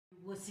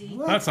pussy.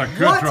 That's a good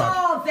drop.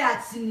 Oh,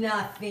 that's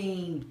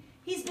nothing.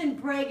 He's been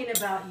bragging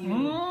about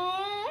you.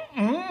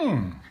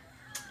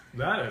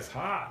 That is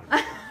hot.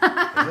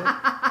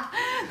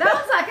 That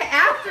was like an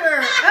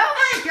after. Oh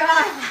my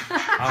god.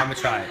 I'm gonna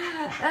try it.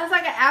 That was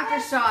like an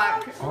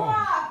aftershock.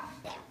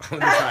 I'm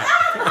gonna try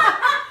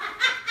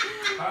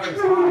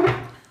it.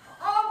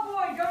 Oh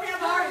boy, don't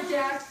have a heart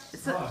attack.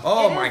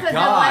 Oh my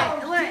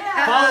God! Look,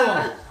 Follow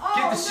him.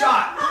 Get the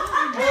shot.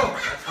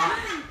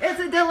 it's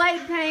a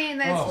delayed pain.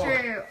 That's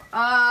true.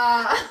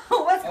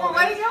 What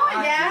are you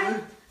doing,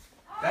 Dad?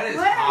 That is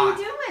What are hot.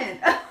 you doing?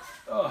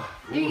 Are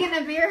you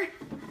getting a beer?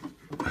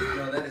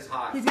 No, that is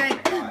hot. He's going.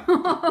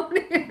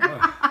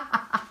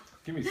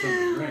 Give me something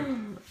to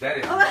drink. That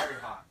is very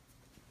hot.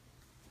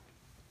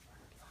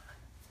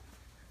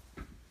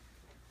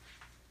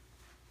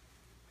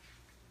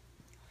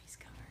 He's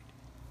covered.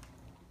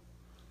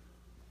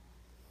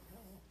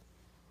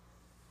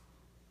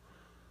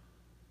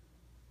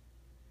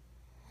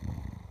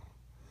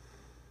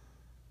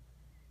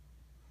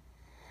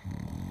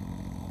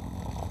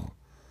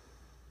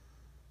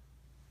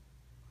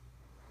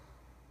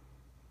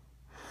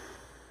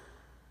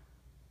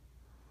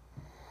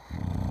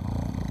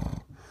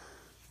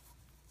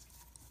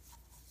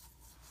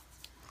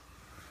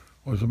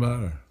 What's the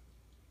matter?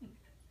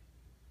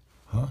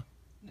 Huh?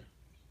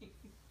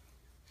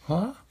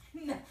 Huh?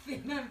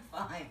 Nothing, I'm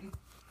fine.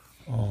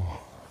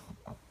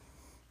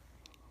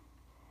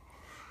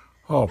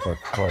 Oh, for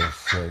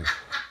Christ's sake.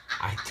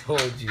 I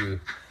told you,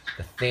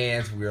 the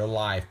fans, we're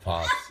alive,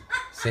 Pops.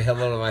 Say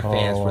hello to my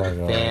fans, Oh, for my the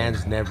God.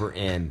 fans never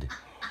end.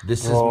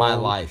 This is my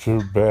life.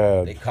 Too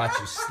bad. They caught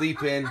you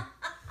sleeping.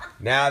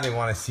 Now they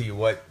want to see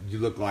what you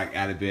look like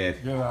out of bed.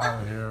 Get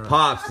out of here.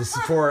 Pops, this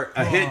is for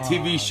a hit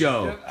TV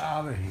show. Get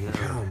out of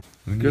here.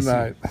 We need Good to see-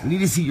 night. We need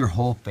to see your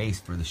whole face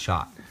for the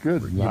shot.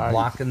 Good You're night.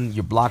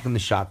 blocking the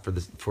shot for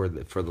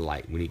the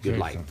light. We need good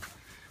light.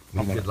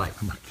 We need good light.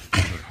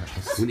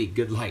 We need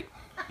good light.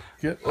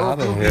 Get out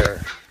of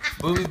here.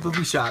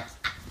 Booby shots.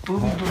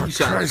 Booby For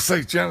shots. Christ's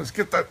sake, Janice,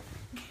 get that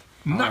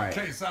right.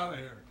 nutcase out of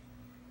here.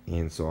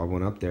 And so I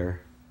went up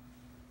there.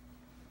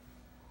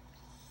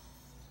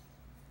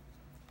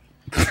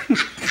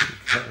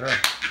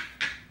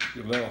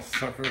 You little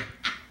sucker.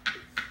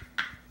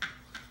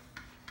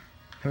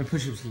 How many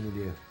push-ups can you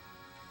do?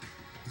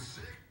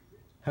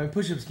 How many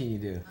push-ups can you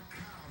do?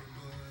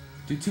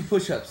 Do 2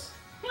 push-ups.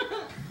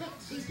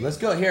 Let's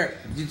go. Here.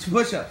 Do 2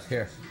 push-ups.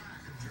 Here.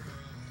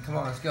 Come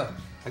on, let's go.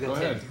 I got Go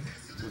 10. ahead.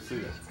 Let's see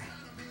it.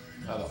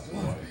 Not a boy.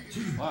 1,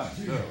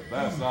 2.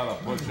 That's not a I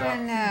push-up.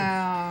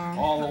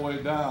 know. All the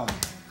way down.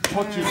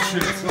 Put your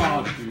shits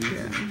on,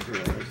 Jesus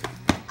Christ.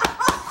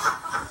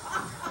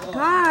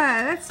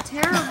 God, that's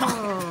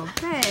terrible,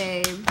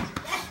 babe.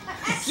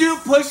 Do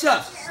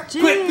push-ups.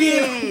 Quit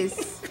being.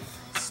 Jeez.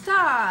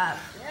 Stop.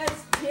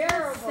 That's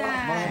terrible.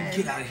 Sad.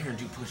 Get out of here and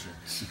do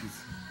push-ups.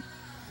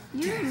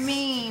 You're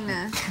mean.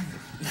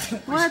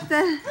 What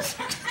the?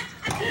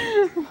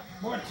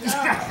 Watch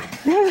out.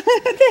 What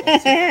the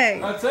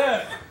heck? That's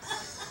it.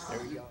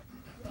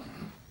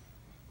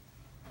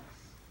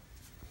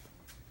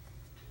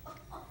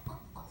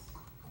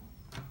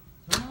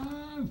 Come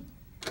on.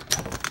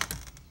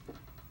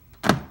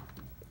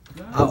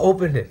 I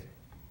opened it.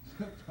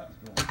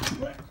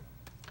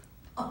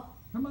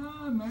 Come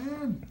on,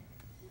 man.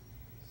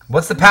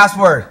 What's the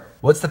password?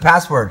 What's the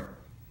password?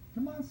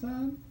 Come on,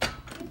 son.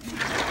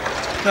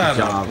 Good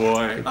job.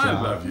 boy. Good I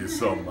job. love you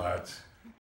so much.